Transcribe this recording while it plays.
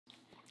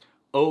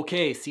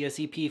Okay,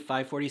 CSEP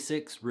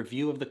 546,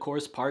 review of the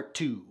course part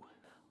 2,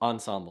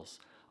 Ensembles.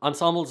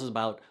 Ensembles is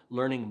about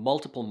learning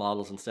multiple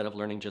models instead of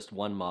learning just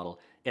one model.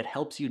 It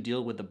helps you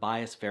deal with the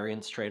bias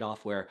variance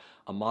trade-off where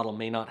a model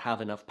may not have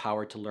enough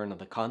power to learn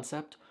the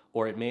concept,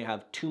 or it may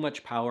have too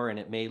much power and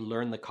it may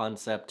learn the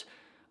concept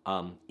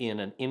in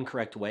an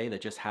incorrect way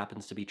that just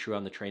happens to be true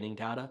on the training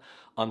data.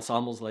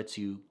 Ensembles lets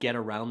you get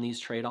around these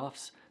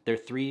trade-offs. There are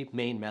three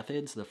main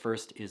methods. The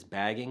first is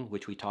bagging,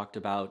 which we talked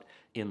about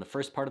in the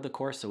first part of the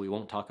course, so we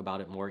won't talk about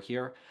it more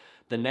here.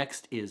 The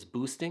next is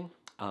boosting.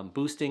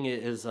 Boosting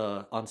is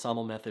an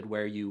ensemble method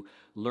where you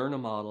learn a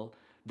model,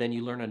 then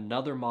you learn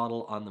another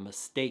model on the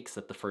mistakes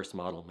that the first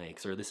model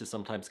makes, or this is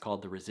sometimes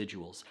called the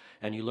residuals.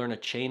 And you learn a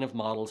chain of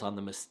models on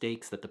the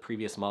mistakes that the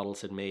previous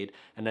models had made,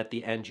 and at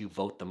the end you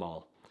vote them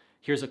all.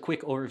 Here's a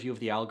quick overview of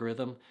the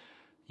algorithm.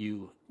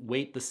 You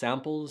weight the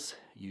samples,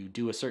 you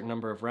do a certain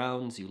number of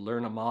rounds, you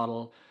learn a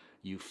model,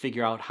 you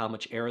figure out how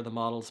much error the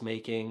model's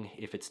making.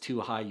 If it's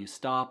too high, you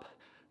stop.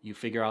 You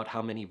figure out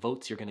how many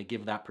votes you're going to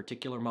give that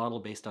particular model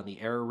based on the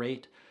error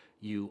rate.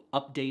 You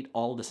update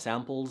all the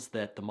samples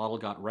that the model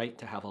got right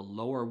to have a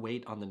lower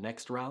weight on the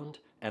next round,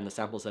 and the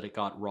samples that it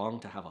got wrong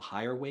to have a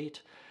higher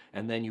weight,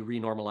 and then you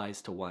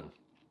renormalize to 1.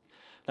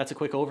 That's a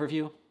quick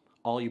overview,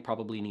 all you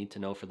probably need to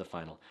know for the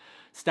final.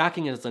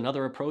 Stacking is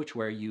another approach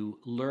where you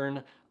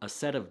learn a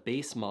set of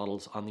base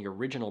models on the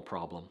original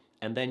problem,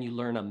 and then you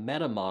learn a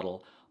meta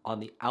model on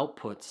the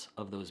outputs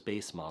of those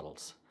base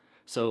models.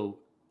 So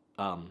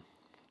the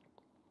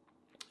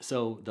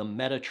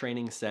meta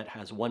training set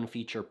has one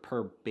feature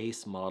per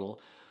base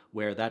model,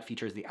 where that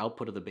feature is the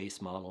output of the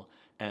base model,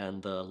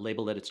 and the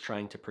label that it's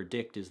trying to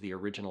predict is the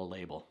original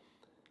label.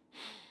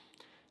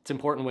 It's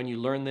important when you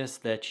learn this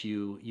that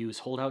you use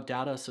holdout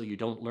data so you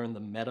don't learn the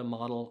meta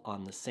model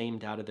on the same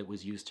data that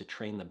was used to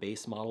train the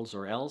base models,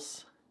 or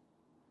else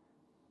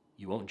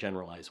you won't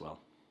generalize well.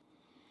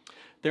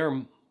 There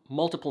are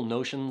multiple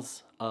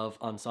notions of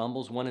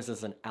ensembles. One is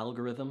as an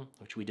algorithm,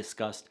 which we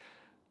discussed,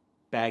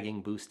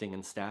 bagging, boosting,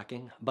 and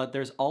stacking. But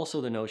there's also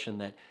the notion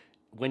that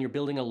when you're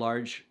building a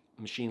large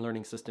machine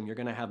learning system, you're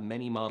going to have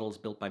many models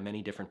built by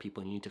many different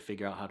people, and you need to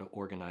figure out how to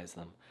organize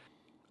them.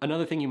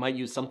 Another thing you might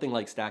use something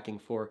like stacking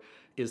for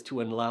is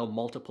to allow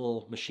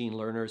multiple machine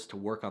learners to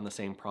work on the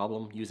same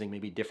problem using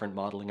maybe different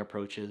modeling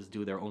approaches,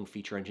 do their own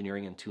feature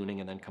engineering and tuning,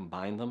 and then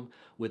combine them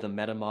with a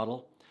meta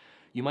model.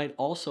 You might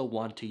also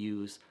want to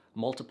use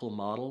multiple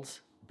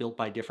models built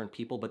by different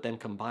people, but then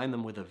combine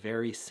them with a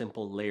very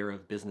simple layer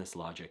of business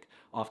logic.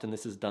 Often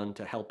this is done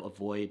to help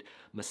avoid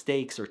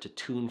mistakes or to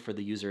tune for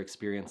the user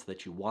experience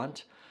that you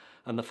want.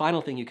 And the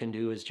final thing you can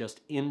do is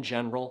just, in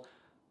general,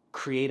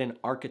 create an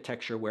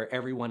architecture where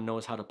everyone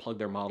knows how to plug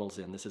their models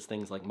in. This is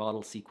things like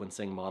model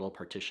sequencing, model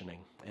partitioning,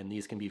 and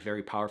these can be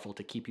very powerful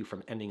to keep you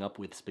from ending up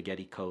with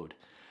spaghetti code.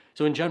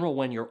 So in general,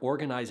 when you're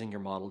organizing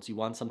your models, you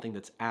want something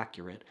that's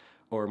accurate,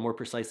 or more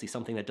precisely,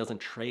 something that doesn't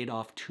trade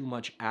off too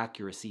much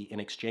accuracy in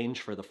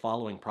exchange for the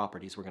following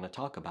properties we're going to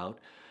talk about.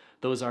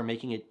 Those are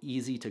making it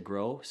easy to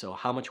grow. So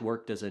how much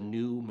work does a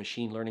new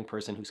machine learning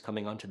person who's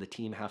coming onto the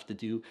team have to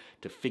do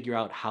to figure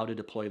out how to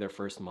deploy their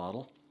first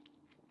model?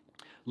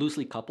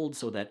 Loosely coupled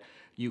so that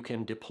you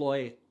can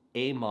deploy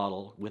a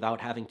model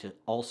without having to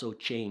also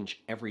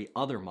change every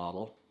other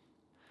model.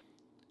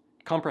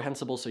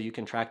 Comprehensible so you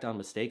can track down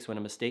mistakes. When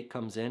a mistake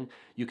comes in,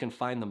 you can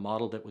find the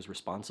model that was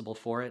responsible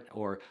for it,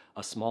 or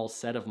a small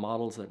set of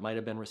models that might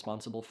have been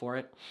responsible for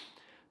it.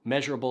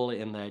 Measurable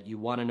in that you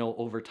want to know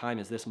over time,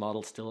 is this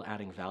model still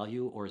adding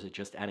value, or is it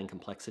just adding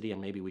complexity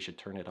and maybe we should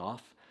turn it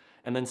off?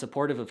 And then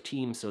supportive of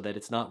teams so that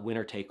it's not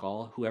winner take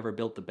all. Whoever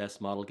built the best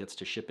model gets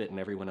to ship it and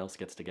everyone else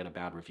gets to get a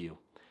bad review.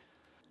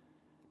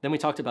 Then we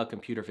talked about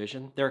computer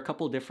vision. There are a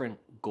couple different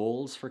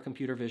goals for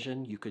computer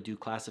vision. You could do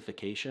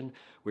classification,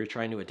 where you're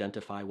trying to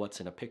identify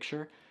what's in a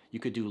picture. You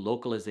could do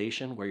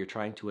localization, where you're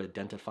trying to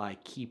identify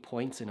key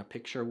points in a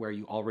picture where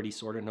you already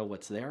sort of know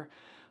what's there.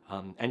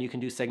 And you can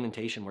do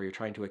segmentation, where you're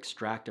trying to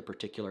extract a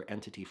particular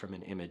entity from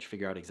an image,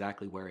 figure out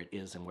exactly where it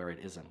is and where it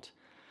isn't.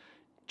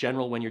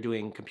 General, when you're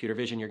doing computer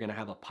vision, you're going to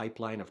have a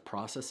pipeline of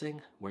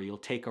processing, where you'll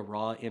take a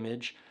raw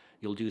image,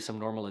 you'll do some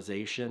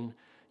normalization,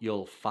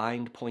 you'll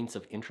find points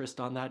of interest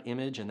on that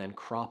image and then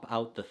crop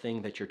out the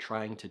thing that you're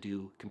trying to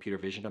do computer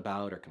vision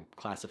about, or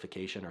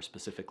classification or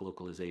specific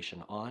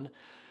localization on.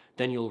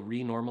 Then you'll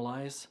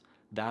renormalize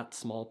that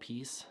small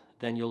piece.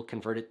 Then you'll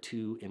convert it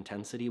to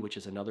intensity, which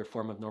is another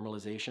form of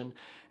normalization.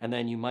 And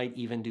then you might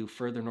even do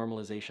further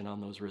normalization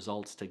on those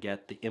results to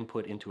get the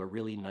input into a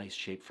really nice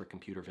shape for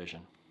computer vision.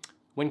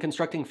 When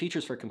constructing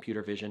features for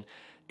computer vision,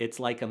 it's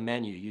like a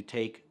menu. You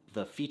take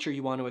the feature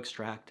you want to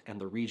extract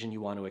and the region you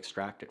want to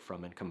extract it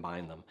from and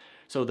combine them.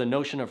 So the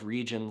notion of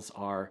regions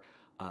are,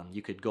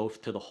 you could go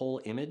to the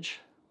whole image,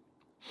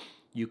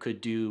 you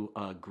could do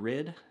a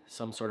grid,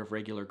 some sort of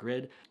regular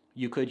grid,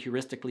 you could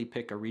heuristically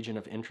pick a region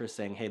of interest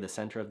saying, hey, the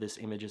center of this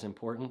image is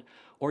important,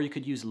 or you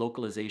could use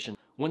localization.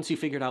 Once you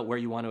figured out where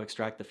you want to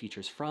extract the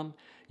features from,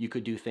 you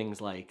could do things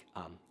like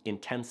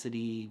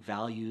intensity,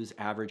 values,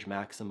 average,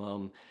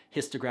 maximum,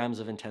 histograms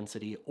of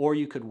intensity, or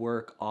you could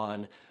work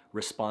on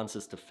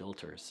responses to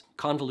filters.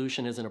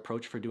 Convolution is an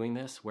approach for doing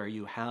this where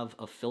you have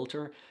a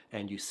filter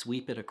and you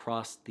sweep it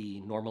across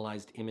the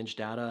normalized image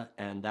data,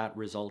 and that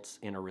results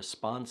in a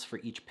response for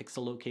each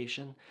pixel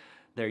location.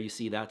 There you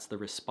see that's the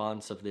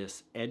response of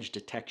this edge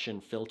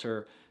detection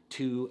filter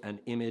to an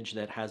image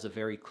that has a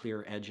very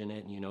clear edge in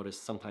it. And you notice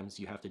sometimes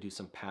you have to do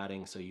some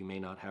padding, so you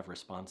may not have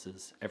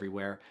responses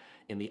everywhere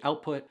in the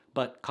output,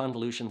 but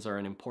convolutions are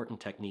an important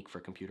technique for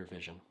computer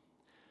vision.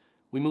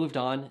 We moved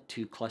on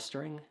to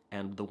clustering,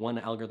 and the one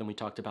algorithm we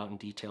talked about in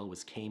detail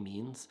was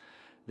k-means.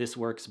 This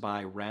works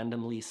by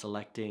randomly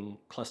selecting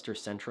cluster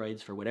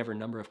centroids for whatever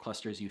number of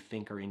clusters you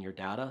think are in your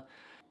data,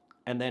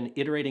 and then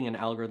iterating an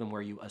algorithm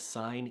where you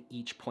assign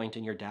each point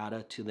in your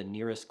data to the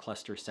nearest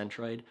cluster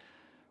centroid,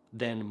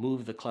 then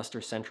move the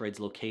cluster centroid's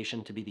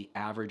location to be the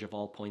average of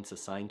all points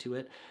assigned to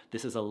it.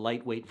 This is a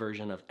lightweight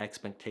version of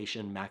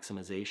expectation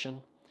maximization.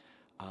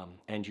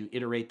 And you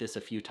iterate this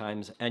a few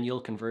times and you'll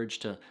converge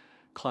to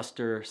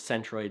cluster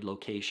centroid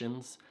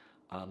locations.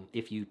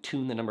 If you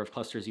tune the number of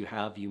clusters you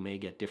have, you may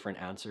get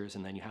different answers,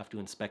 and then you have to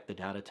inspect the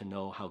data to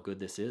know how good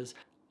this is.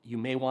 You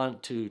may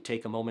want to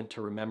take a moment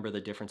to remember the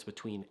difference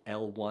between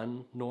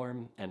L1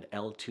 norm and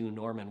L2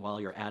 norm, and while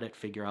you're at it,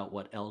 figure out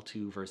what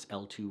L2 versus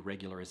L2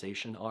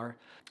 regularization are.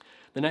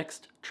 The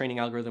next training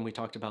algorithm we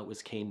talked about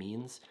was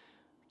k-means.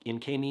 In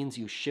k-means,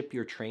 you ship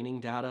your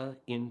training data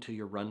into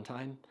your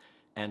runtime,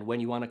 and when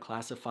you want to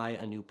classify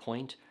a new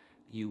point,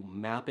 you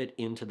map it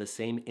into the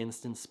same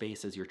instance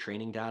space as your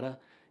training data.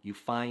 You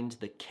find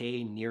the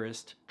k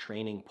nearest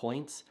training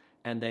points,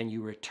 and then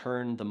you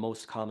return the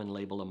most common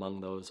label among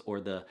those, or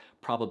the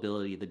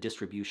probability, the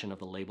distribution of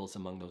the labels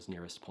among those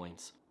nearest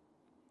points.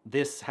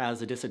 This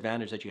has a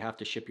disadvantage that you have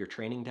to ship your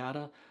training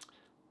data,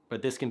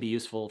 but this can be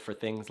useful for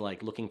things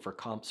like looking for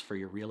comps for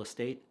your real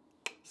estate.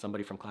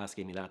 Somebody from class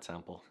gave me that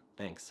sample.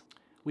 Thanks.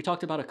 We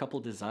talked about a couple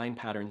design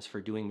patterns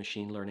for doing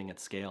machine learning at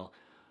scale.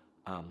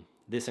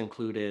 This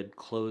included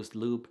closed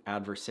loop,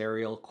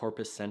 adversarial,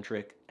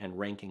 corpus-centric, and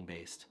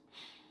ranking-based.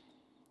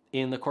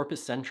 In the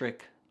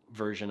corpus-centric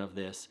version of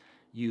this,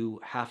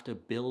 you have to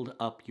build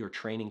up your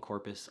training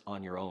corpus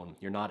on your own.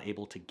 You're not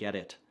able to get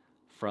it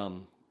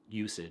from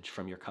usage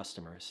from your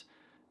customers.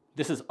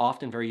 This is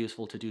often very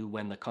useful to do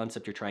when the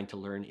concept you're trying to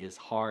learn is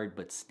hard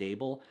but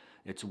stable.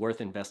 It's worth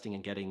investing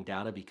in getting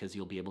data because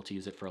you'll be able to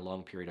use it for a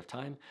long period of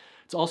time.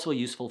 It's also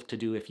useful to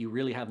do if you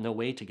really have no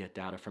way to get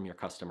data from your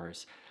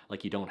customers,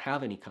 like you don't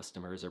have any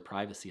customers or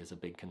privacy is a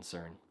big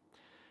concern.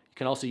 You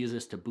can also use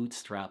this to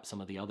bootstrap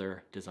some of the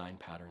other design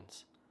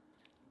patterns.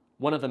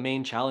 One of the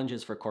main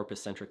challenges for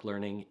corpus-centric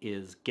learning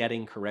is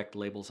getting correct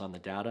labels on the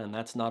data, and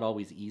that's not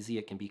always easy.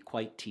 It can be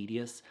quite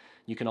tedious.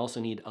 You can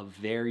also need a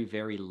very,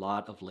 very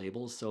lot of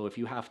labels. So if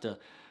you have to,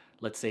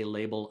 let's say,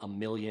 label 1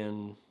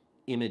 million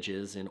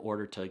images in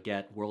order to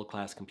get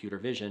world-class computer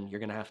vision, you're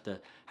going to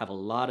have a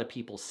lot of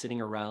people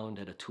sitting around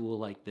at a tool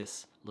like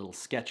this little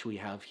sketch we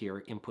have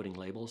here inputting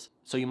labels.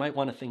 So you might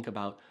want to think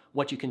about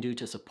what you can do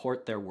to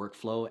support their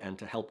workflow and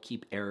to help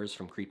keep errors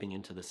from creeping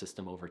into the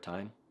system over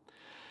time.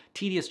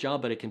 Tedious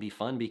job, but it can be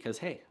fun because,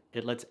 hey,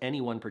 it lets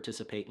anyone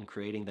participate in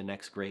creating the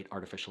next great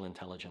artificial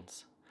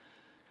intelligence.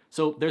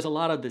 So there's a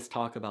lot of this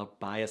talk about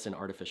bias in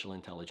artificial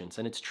intelligence,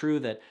 and it's true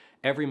that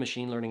every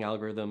machine learning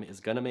algorithm is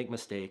going to make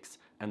mistakes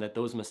and that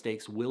those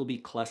mistakes will be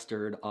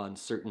clustered on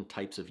certain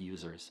types of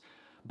users.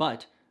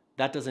 But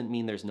that doesn't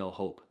mean there's no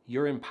hope.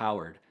 You're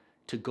empowered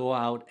to go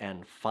out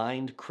and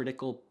find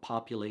critical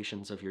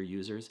populations of your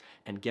users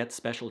and get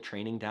special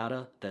training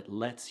data that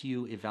lets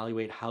you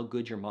evaluate how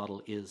good your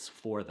model is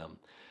for them.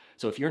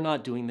 So if you're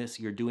not doing this,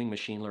 you're doing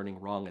machine learning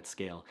wrong at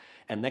scale.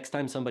 And next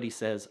time somebody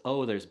says,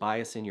 oh, there's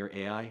bias in your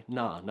AI,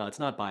 no, it's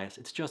not bias,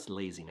 it's just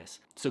laziness.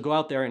 So go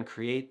out there and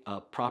create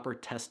a proper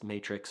test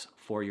matrix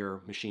for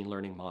your machine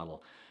learning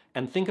model.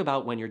 And think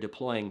about when you're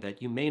deploying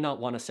that you may not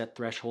want to set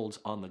thresholds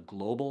on the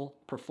global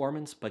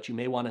performance, but you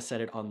may want to set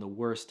it on the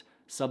worst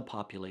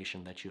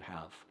subpopulation that you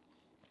have.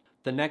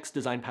 The next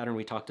design pattern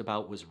we talked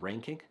about was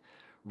ranking.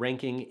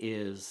 Ranking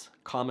is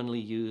commonly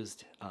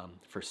used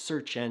for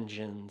search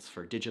engines,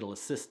 for digital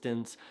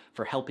assistants,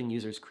 for helping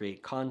users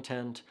create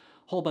content,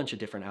 a whole bunch of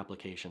different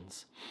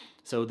applications.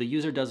 So the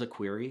user does a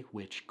query,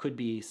 which could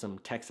be some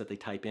text that they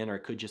type in, or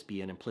it could just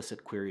be an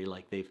implicit query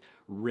like they've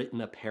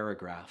written a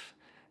paragraph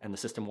and the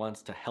system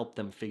wants to help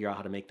them figure out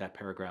how to make that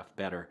paragraph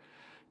better.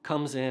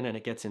 Comes in and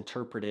it gets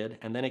interpreted,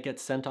 and then it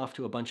gets sent off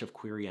to a bunch of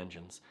query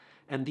engines.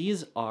 And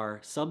these are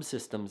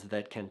subsystems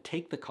that can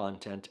take the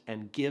content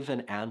and give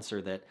an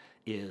answer that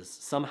is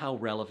somehow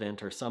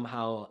relevant or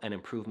somehow an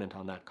improvement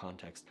on that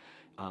context.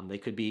 They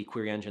could be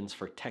query engines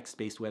for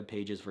text-based web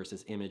pages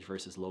versus image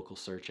versus local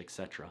search,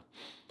 etc.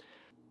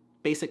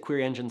 Basic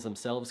query engines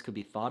themselves could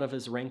be thought of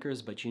as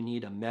rankers, but you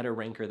need a meta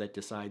ranker that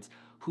decides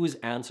whose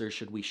answer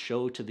should we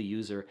show to the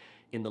user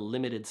in the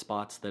limited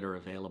spots that are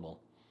available.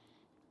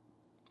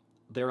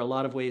 There are a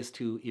lot of ways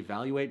to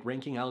evaluate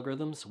ranking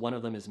algorithms. One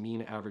of them is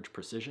mean average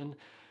precision.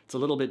 It's a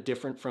little bit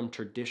different from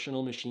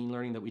traditional machine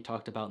learning that we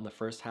talked about in the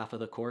first half of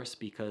the course,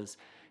 because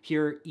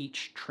here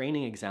each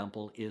training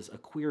example is a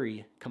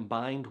query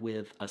combined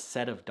with a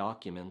set of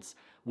documents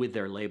with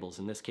their labels.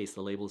 In this case,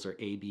 the labels are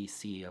A, B,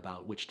 C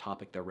about which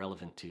topic they're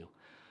relevant to.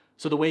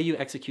 So the way you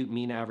execute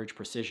mean average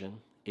precision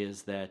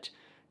is that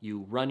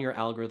you run your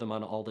algorithm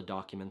on all the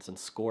documents and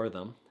score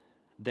them.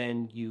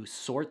 Then you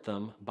sort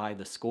them by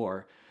the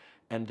score,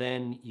 and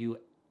then you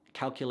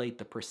calculate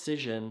the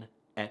precision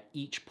at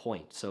each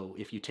point. So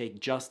if you take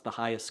just the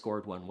highest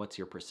scored one, what's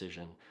your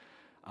precision,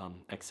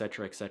 et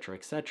cetera, et cetera,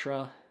 et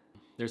cetera.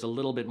 There's a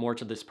little bit more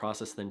to this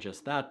process than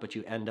just that, but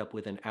you end up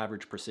with an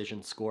average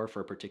precision score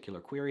for a particular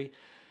query.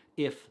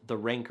 If the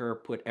ranker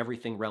put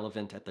everything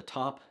relevant at the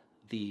top,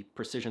 the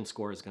precision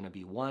score is going to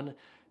be 1.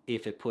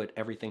 If it put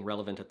everything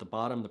relevant at the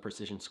bottom, the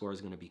precision score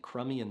is going to be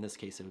crummy. In this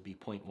case, it would be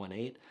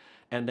 0.18.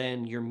 And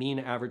then your mean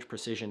average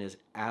precision is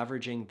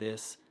averaging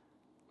this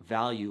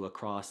value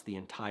across the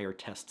entire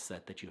test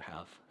set that you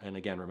have. And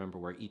again, remember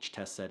where each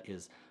test set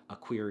is a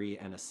query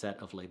and a set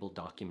of labeled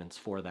documents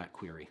for that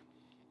query.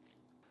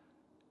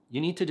 You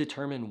need to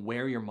determine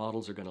where your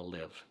models are going to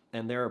live.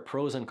 And there are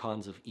pros and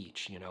cons of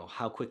each. You know,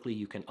 how quickly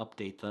you can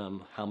update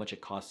them, how much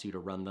it costs you to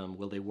run them,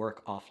 will they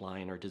work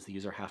offline, or does the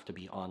user have to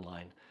be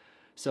online?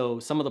 So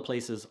some of the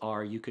places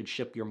are you could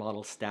ship your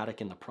model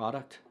static in the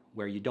product,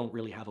 where you don't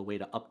really have a way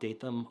to update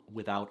them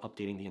without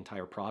updating the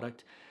entire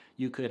product.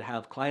 You could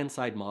have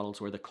client-side models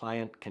where the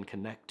client can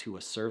connect to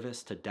a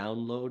service to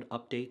download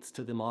updates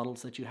to the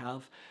models that you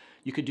have.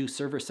 You could do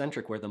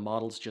server-centric, where the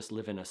models just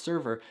live in a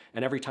server,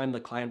 and every time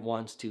the client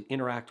wants to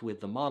interact with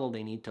the model,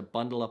 they need to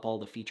bundle up all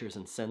the features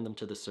and send them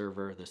to the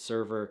server. The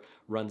server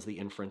runs the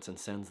inference and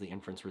sends the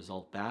inference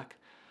result back.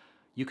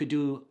 You could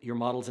do your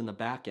models in the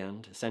back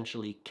end,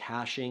 essentially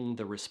caching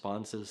the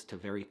responses to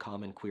very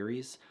common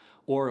queries.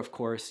 Or, of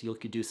course, you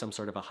could do some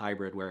sort of a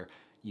hybrid where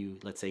you,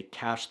 let's say,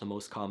 cache the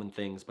most common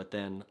things, but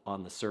then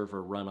on the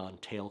server run on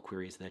tail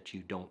queries that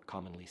you don't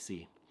commonly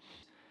see.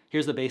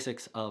 Here's the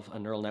basics of a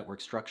neural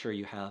network structure.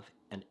 You have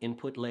an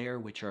input layer,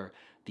 which are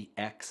the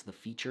X, the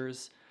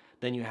features.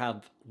 Then you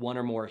have one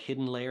or more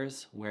hidden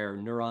layers where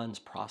neurons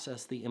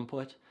process the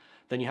input.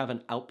 Then you have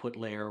an output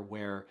layer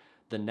where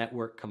the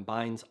network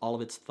combines all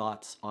of its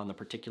thoughts on the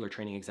particular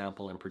training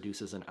example and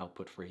produces an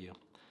output for you.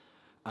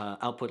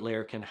 Output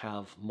layer can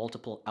have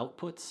multiple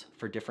outputs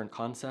for different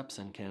concepts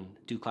and can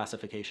do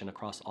classification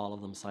across all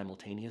of them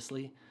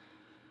simultaneously.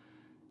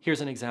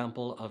 Here's an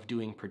example of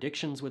doing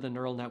predictions with a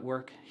neural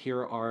network.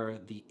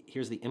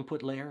 Here's the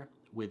input layer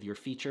with your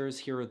features.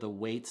 Here are the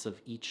weights of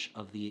each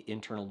of the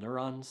internal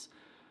neurons.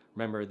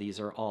 Remember, these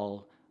are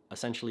all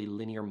essentially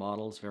linear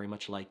models, very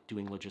much like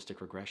doing logistic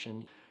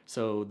regression.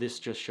 So this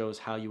just shows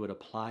how you would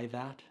apply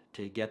that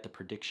to get the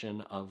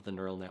prediction of the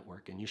neural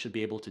network. And you should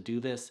be able to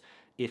do this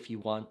if you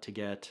want to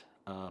get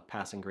a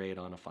passing grade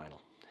on a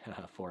final,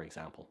 for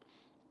example.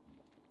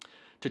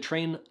 To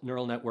train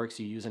neural networks,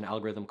 you use an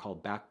algorithm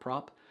called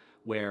backprop,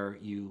 where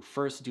you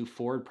first do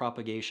forward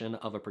propagation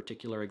of a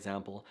particular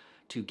example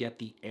to get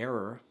the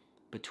error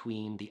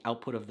between the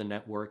output of the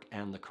network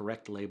and the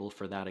correct label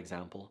for that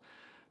example.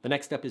 The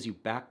next step is you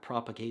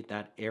backpropagate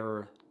that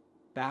error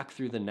back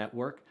through the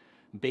network.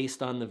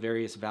 Based on the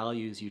various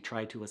values, you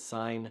try to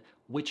assign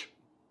which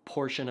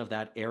portion of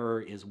that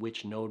error is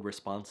which node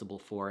responsible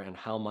for and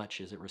how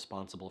much is it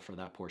responsible for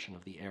that portion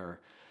of the error.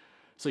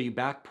 So you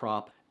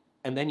backprop,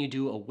 and then you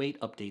do a weight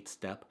update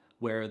step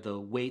where the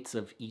weights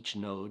of each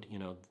node,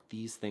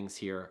 these things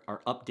here,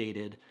 are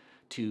updated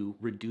to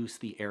reduce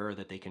the error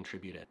that they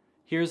contributed.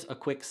 Here's a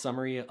quick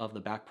summary of the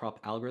backprop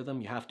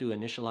algorithm. You have to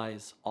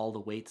initialize all the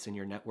weights in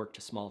your network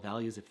to small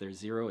values. If they're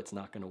 0, it's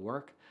not going to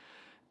work.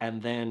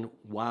 And then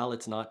while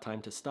it's not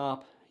time to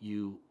stop,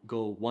 you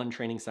go one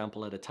training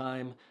sample at a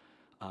time,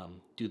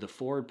 do the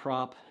forward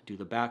prop, do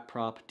the back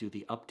prop, do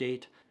the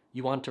update.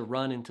 You want to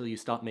run until you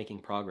stop making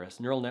progress.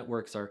 Neural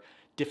networks are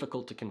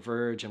difficult to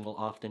converge and will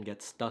often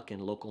get stuck in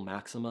local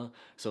maxima,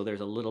 so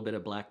there's a little bit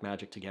of black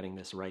magic to getting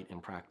this right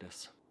in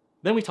practice.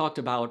 Then we talked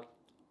about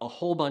a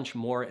whole bunch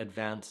more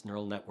advanced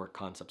neural network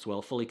concepts.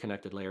 Well, fully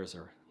connected layers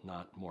are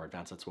not more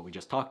advanced, that's what we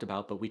just talked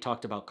about, but we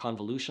talked about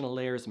convolutional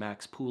layers,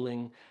 max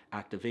pooling,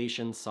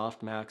 activation,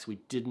 softmax. We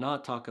did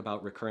not talk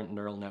about recurrent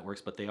neural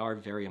networks, but they are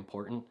very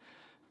important,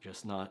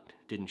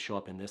 didn't show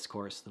up in this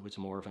course. That was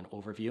more of an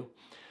overview.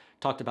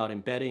 Talked about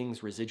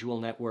embeddings,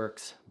 residual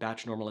networks,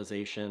 batch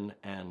normalization,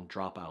 and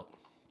dropout.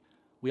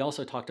 We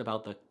also talked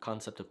about the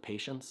concept of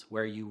patience,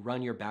 where you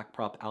run your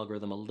backprop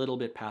algorithm a little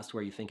bit past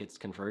where you think it's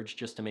converged,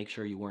 just to make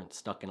sure you weren't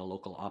stuck in a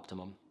local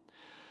optimum.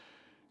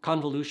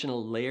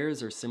 Convolutional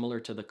layers are similar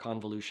to the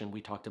convolution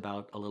we talked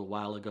about a little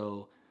while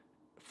ago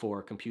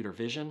for computer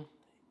vision.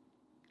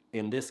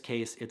 In this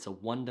case, it's a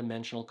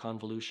one-dimensional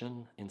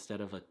convolution instead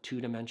of a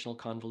two-dimensional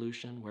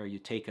convolution, where you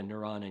take a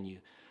neuron and you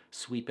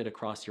sweep it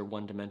across your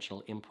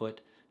one-dimensional input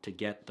to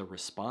get the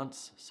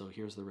response. So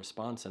here's the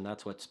response, and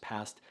that's what's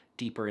passed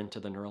deeper into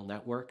the neural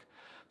network.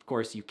 Of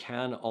course, you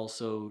can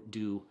also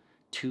do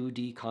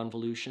 2D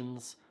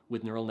convolutions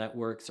with neural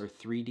networks or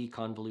 3D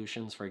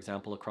convolutions, for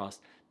example, across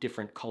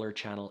different color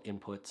channel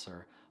inputs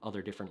or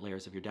other different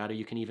layers of your data.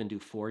 You can even do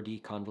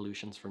 4D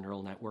convolutions for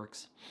neural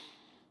networks.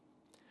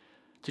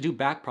 To do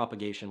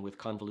backpropagation with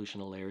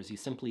convolutional layers, you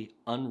simply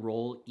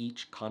unroll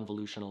each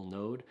convolutional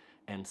node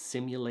and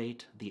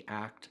simulate the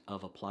act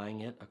of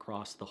applying it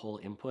across the whole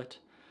input.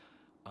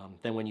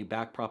 Then when you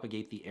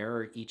backpropagate the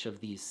error, each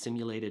of these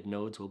simulated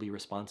nodes will be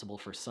responsible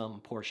for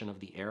some portion of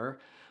the error,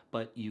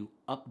 but you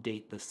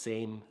update the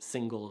same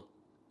single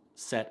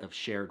set of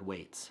shared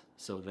weights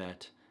so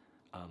that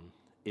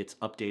it's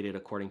updated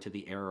according to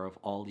the error of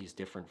all these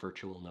different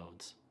virtual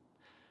nodes.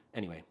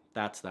 Anyway,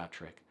 that's that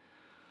trick.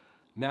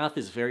 Math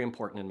is very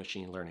important in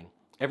machine learning.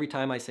 Every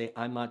time I say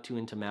I'm not too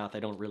into math,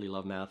 I don't really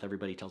love math,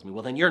 everybody tells me,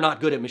 well, then you're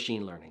not good at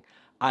machine learning.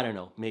 I don't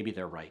know, maybe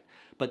they're right.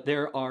 But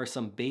there are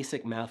some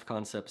basic math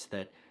concepts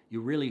that you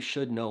really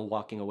should know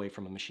walking away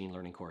from a machine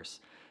learning course.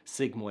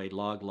 Sigmoid,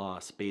 log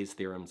loss, Bayes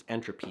theorems,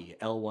 entropy,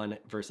 L1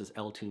 versus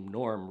L2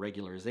 norm,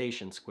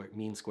 regularization,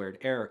 mean squared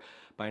error,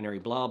 binary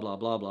blah, blah,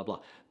 blah, blah, blah.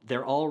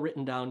 They're all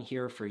written down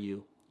here for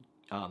you.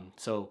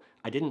 So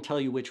I didn't tell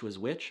you which was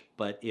which,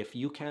 but if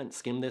you can't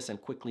skim this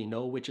and quickly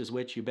know which is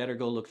which, you better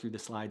go look through the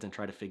slides and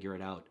try to figure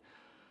it out.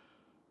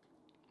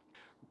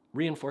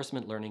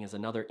 Reinforcement learning is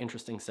another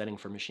interesting setting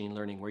for machine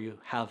learning where you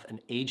have an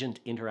agent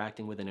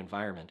interacting with an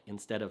environment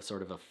instead of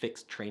sort of a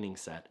fixed training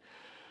set.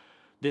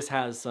 This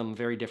has some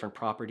very different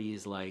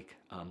properties like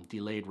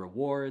delayed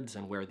rewards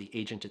and where the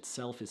agent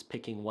itself is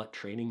picking what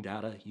training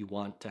data you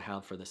want to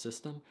have for the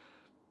system.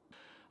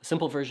 A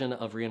simple version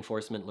of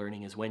reinforcement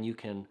learning is when you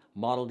can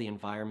model the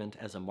environment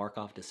as a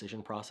Markov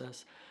decision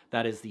process.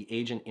 That is, the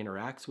agent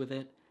interacts with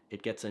it,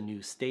 it gets a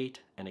new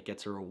state, and it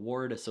gets a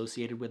reward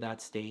associated with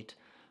that state.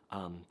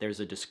 There's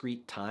a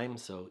discrete time,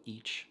 so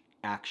each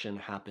action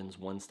happens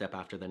one step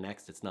after the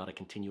next. It's not a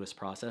continuous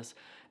process.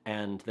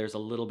 And there's a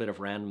little bit of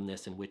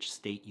randomness in which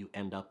state you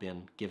end up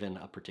in given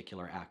a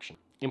particular action.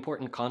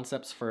 Important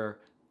concepts for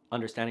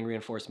understanding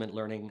reinforcement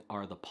learning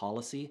are the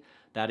policy.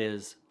 That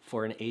is,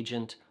 for an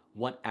agent,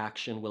 what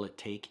action will it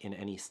take in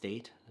any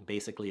state?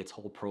 Basically, its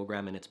whole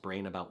program in its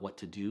brain about what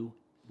to do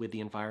with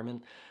the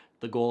environment.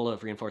 The goal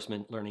of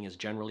reinforcement learning is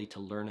generally to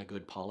learn a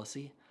good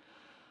policy.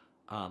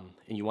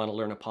 And you want to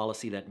learn a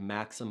policy that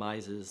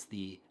maximizes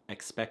the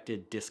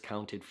expected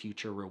discounted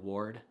future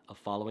reward of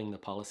following the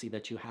policy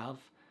that you have.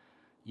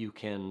 You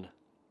can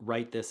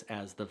write this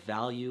as the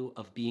value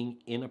of being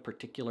in a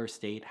particular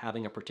state,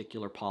 having a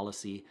particular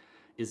policy,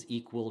 is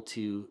equal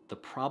to the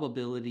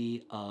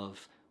probability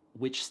of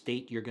which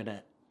state you're going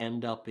to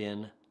end up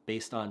in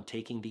based on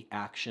taking the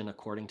action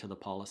according to the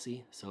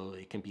policy. So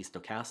it can be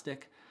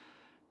stochastic,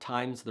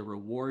 times the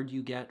reward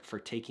you get for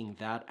taking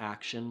that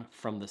action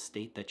from the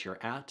state that you're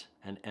at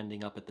and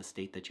ending up at the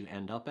state that you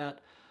end up at,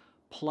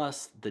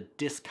 plus the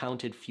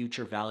discounted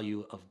future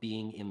value of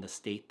being in the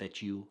state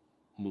that you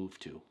move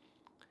to.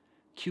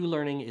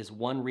 Q-learning is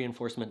one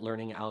reinforcement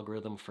learning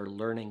algorithm for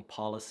learning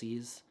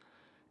policies,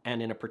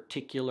 and in a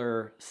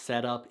particular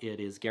setup, it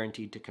is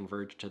guaranteed to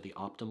converge to the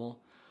optimal.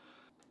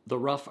 The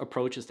rough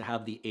approach is to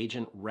have the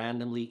agent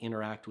randomly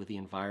interact with the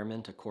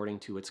environment according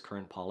to its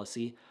current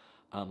policy,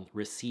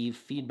 receive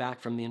feedback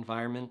from the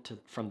environment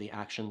from the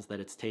actions that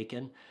it's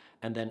taken,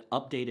 and then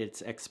update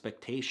its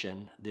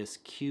expectation. This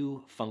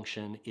Q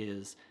function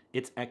is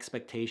its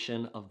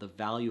expectation of the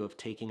value of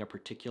taking a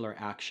particular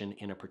action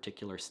in a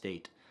particular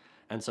state.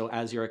 And so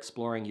as you're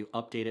exploring, you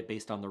update it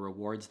based on the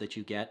rewards that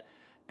you get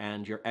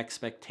and your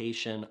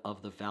expectation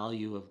of the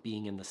value of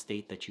being in the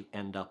state that you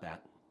end up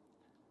at.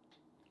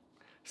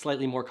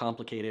 Slightly more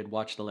complicated,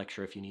 watch the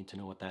lecture if you need to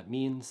know what that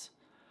means.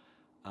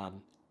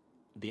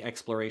 The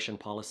exploration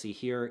policy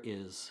here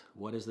is,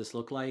 what does this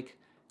look like?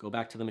 Go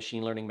back to the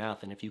machine learning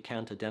math, and if you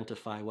can't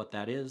identify what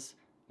that is,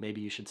 maybe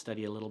you should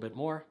study a little bit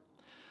more.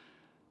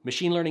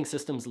 Machine learning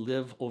systems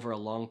live over a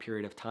long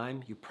period of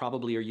time. You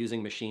probably are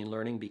using machine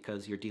learning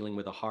because you're dealing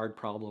with a hard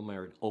problem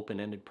or an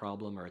open-ended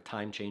problem or a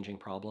time-changing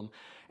problem.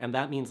 And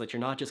that means that you're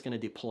not just going to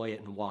deploy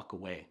it and walk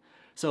away.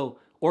 So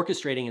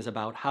orchestrating is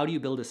about how do you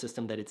build a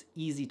system that it's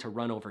easy to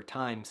run over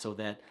time so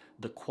that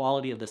the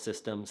quality of the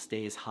system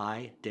stays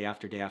high day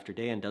after day after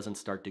day and doesn't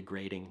start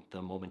degrading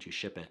the moment you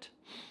ship it.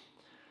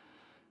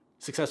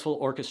 Successful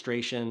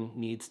orchestration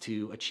needs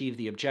to achieve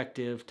the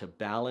objective to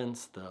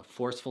balance the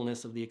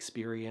forcefulness of the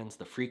experience,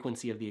 the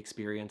frequency of the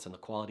experience, and the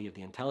quality of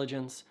the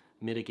intelligence,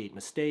 mitigate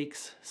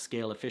mistakes,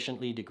 scale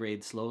efficiently,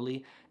 degrade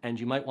slowly, and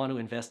you might want to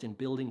invest in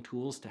building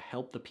tools to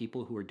help the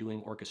people who are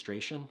doing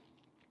orchestration.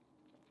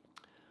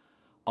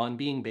 On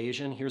being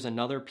Bayesian, here's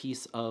another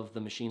piece of the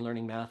machine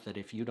learning math that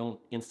if you don't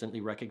instantly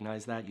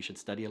recognize that, you should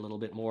study a little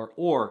bit more,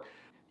 or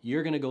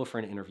you're going to go for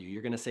an interview.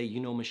 You're going to say, you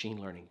know machine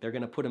learning. They're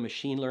going to put a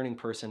machine learning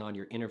person on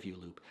your interview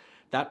loop.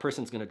 That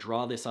person's going to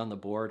draw this on the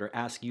board or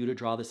ask you to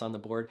draw this on the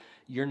board.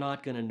 You're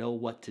not going to know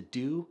what to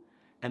do.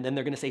 And then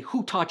they're going to say,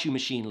 who taught you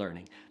machine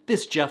learning?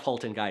 This Jeff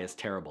Halton guy is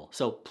terrible.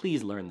 So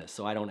please learn this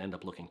so I don't end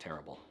up looking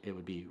terrible. It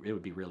would be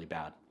really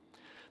bad.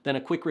 Then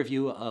a quick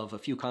review of a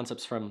few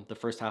concepts from the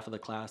first half of the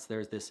class.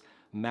 There's this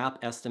map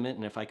estimate,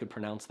 and if I could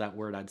pronounce that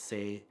word, I'd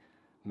say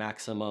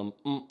maximum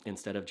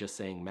instead of just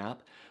saying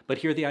map. But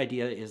here the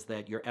idea is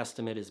that your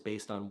estimate is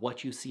based on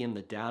what you see in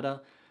the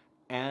data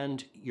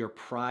and your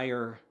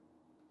prior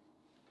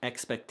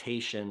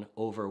expectation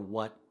over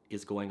what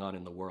is going on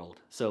in the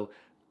world. So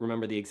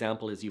remember, the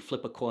example is you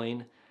flip a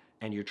coin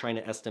and you're trying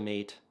to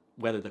estimate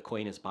whether the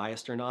coin is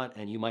biased or not,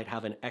 and you might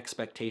have an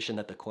expectation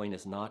that the coin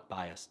is not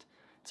biased.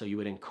 So you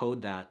would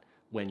encode that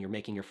when you're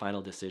making your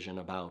final decision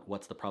about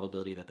what's the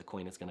probability that the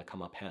coin is going to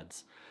come up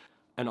heads.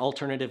 An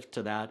alternative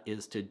to that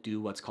is to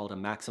do what's called a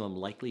maximum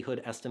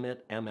likelihood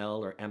estimate, ML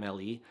or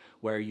MLE,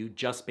 where you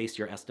just base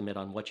your estimate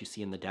on what you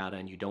see in the data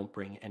and you don't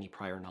bring any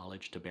prior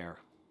knowledge to bear.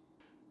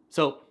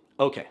 So,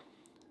 okay,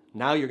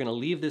 now you're going to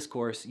leave this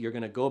course, you're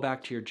going to go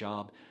back to your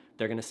job,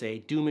 they're going to say,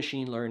 do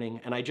machine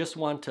learning, and I just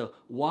want to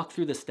walk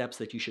through the steps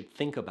that you should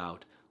think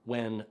about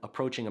when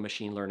approaching a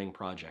machine learning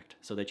project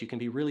so that you can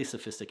be really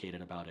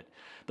sophisticated about it.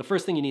 The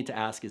first thing you need to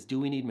ask is, do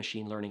we need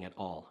machine learning at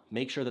all?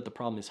 Make sure that the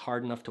problem is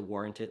hard enough to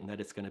warrant it and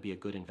that it's going to be a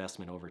good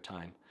investment over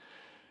time.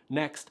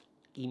 Next,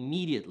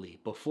 immediately,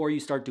 before you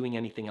start doing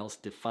anything else,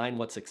 define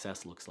what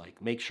success looks like.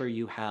 Make sure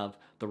you have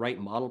the right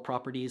model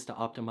properties to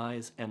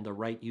optimize and the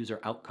right user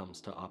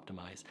outcomes to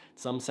optimize.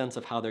 Some sense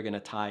of how they're going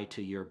to tie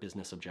to your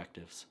business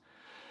objectives.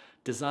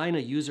 Design a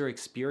user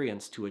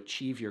experience to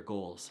achieve your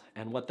goals.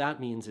 And what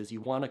that means is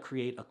you want to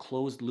create a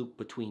closed loop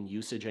between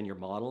usage and your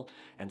model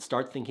and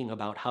start thinking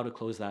about how to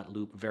close that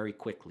loop very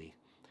quickly.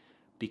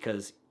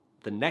 Because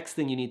the next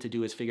thing you need to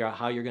do is figure out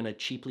how you're going to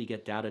cheaply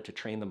get data to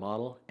train the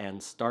model,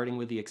 and starting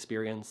with the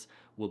experience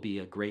will be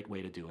a great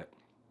way to do it.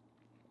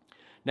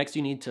 Next,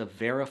 you need to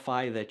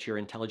verify that your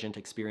intelligent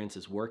experience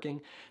is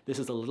working. This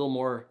is a little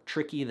more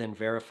tricky than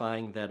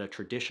verifying that a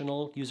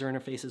traditional user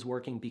interface is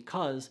working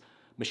because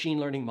machine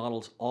learning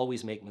models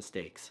always make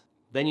mistakes.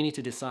 Then you need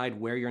to decide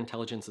where your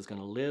intelligence is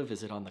going to live.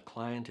 Is it on the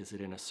client? Is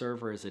it in a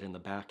server? Is it in the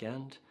back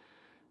end?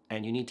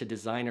 And you need to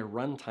design a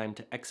runtime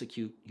to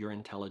execute your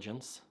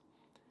intelligence.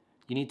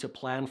 You need to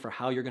plan for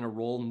how you're going to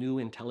roll new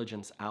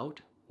intelligence out,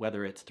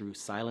 whether it's through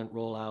silent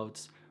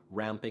rollouts,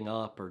 ramping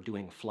up, or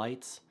doing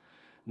flights.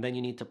 And then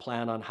you need to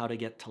plan on how to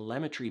get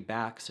telemetry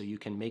back so you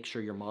can make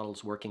sure your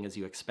model's working as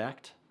you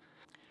expect.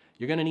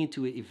 You're going to need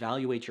to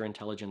evaluate your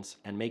intelligence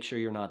and make sure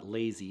you're not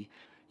lazy.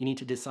 You need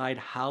to decide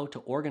how to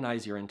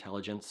organize your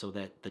intelligence so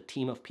that the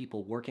team of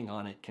people working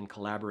on it can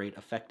collaborate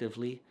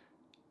effectively.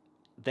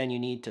 Then you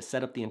need to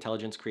set up the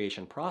intelligence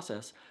creation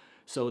process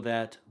so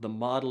that the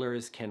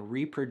modelers can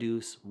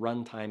reproduce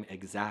runtime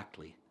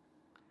exactly.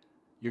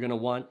 You're going to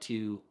want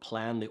to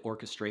plan the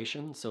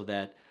orchestration so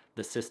that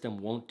the system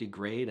won't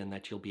degrade and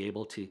that you'll be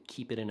able to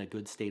keep it in a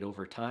good state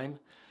over time.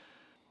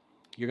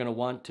 You're going to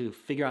want to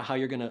figure out how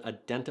you're going to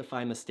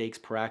identify mistakes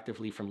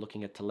proactively from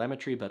looking at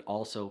telemetry, but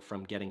also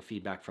from getting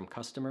feedback from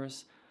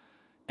customers.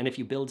 And if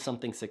you build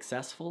something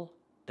successful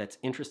that's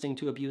interesting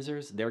to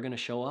abusers, they're going to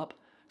show up.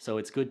 So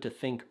it's good to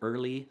think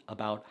early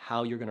about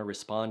how you're going to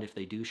respond if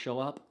they do show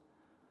up.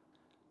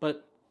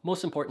 But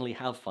most importantly,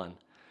 have fun.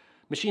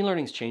 Machine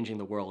learning is changing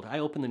the world. I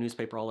open the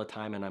newspaper all the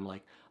time and I'm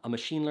like,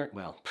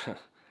 well,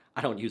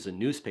 I don't use a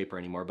newspaper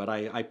anymore, but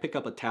I pick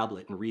up a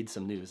tablet and read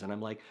some news and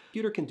I'm like,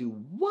 computer can do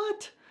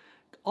what?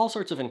 All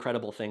sorts of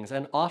incredible things,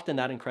 and often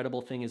that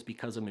incredible thing is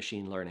because of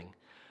machine learning.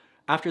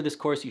 After this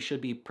course, you should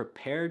be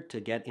prepared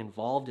to get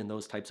involved in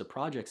those types of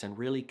projects and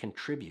really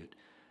contribute.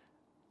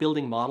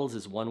 Building models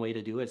is one way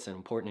to do it. It's an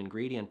important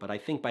ingredient, but I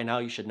think by now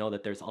you should know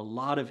that there's a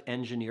lot of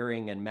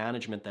engineering and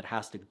management that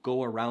has to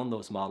go around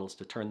those models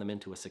to turn them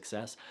into a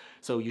success.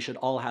 So you should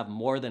all have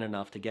more than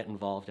enough to get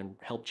involved and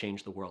help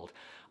change the world.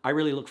 I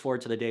really look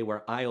forward to the day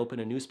where I open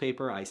a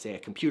newspaper, I say a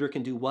computer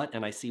can do what,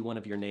 and I see one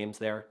of your names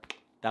there.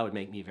 That would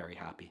make me very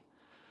happy.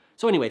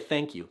 So anyway,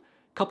 thank you.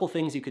 Couple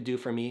things you could do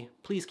for me.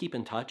 Please keep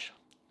in touch.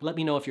 Let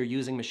me know if you're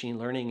using machine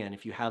learning and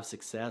if you have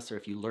success or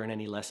if you learn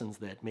any lessons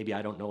that maybe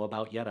I don't know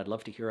about yet. I'd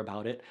love to hear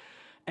about it.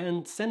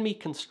 And send me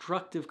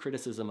constructive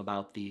criticism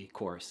about the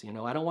course. You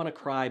know, I don't want to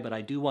cry, but I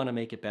do want to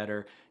make it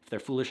better. If they're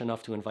foolish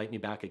enough to invite me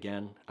back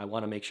again, I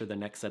want to make sure the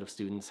next set of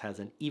students has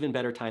an even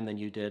better time than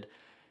you did.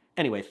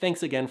 Anyway,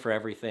 thanks again for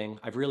everything.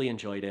 I've really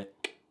enjoyed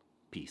it.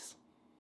 Peace.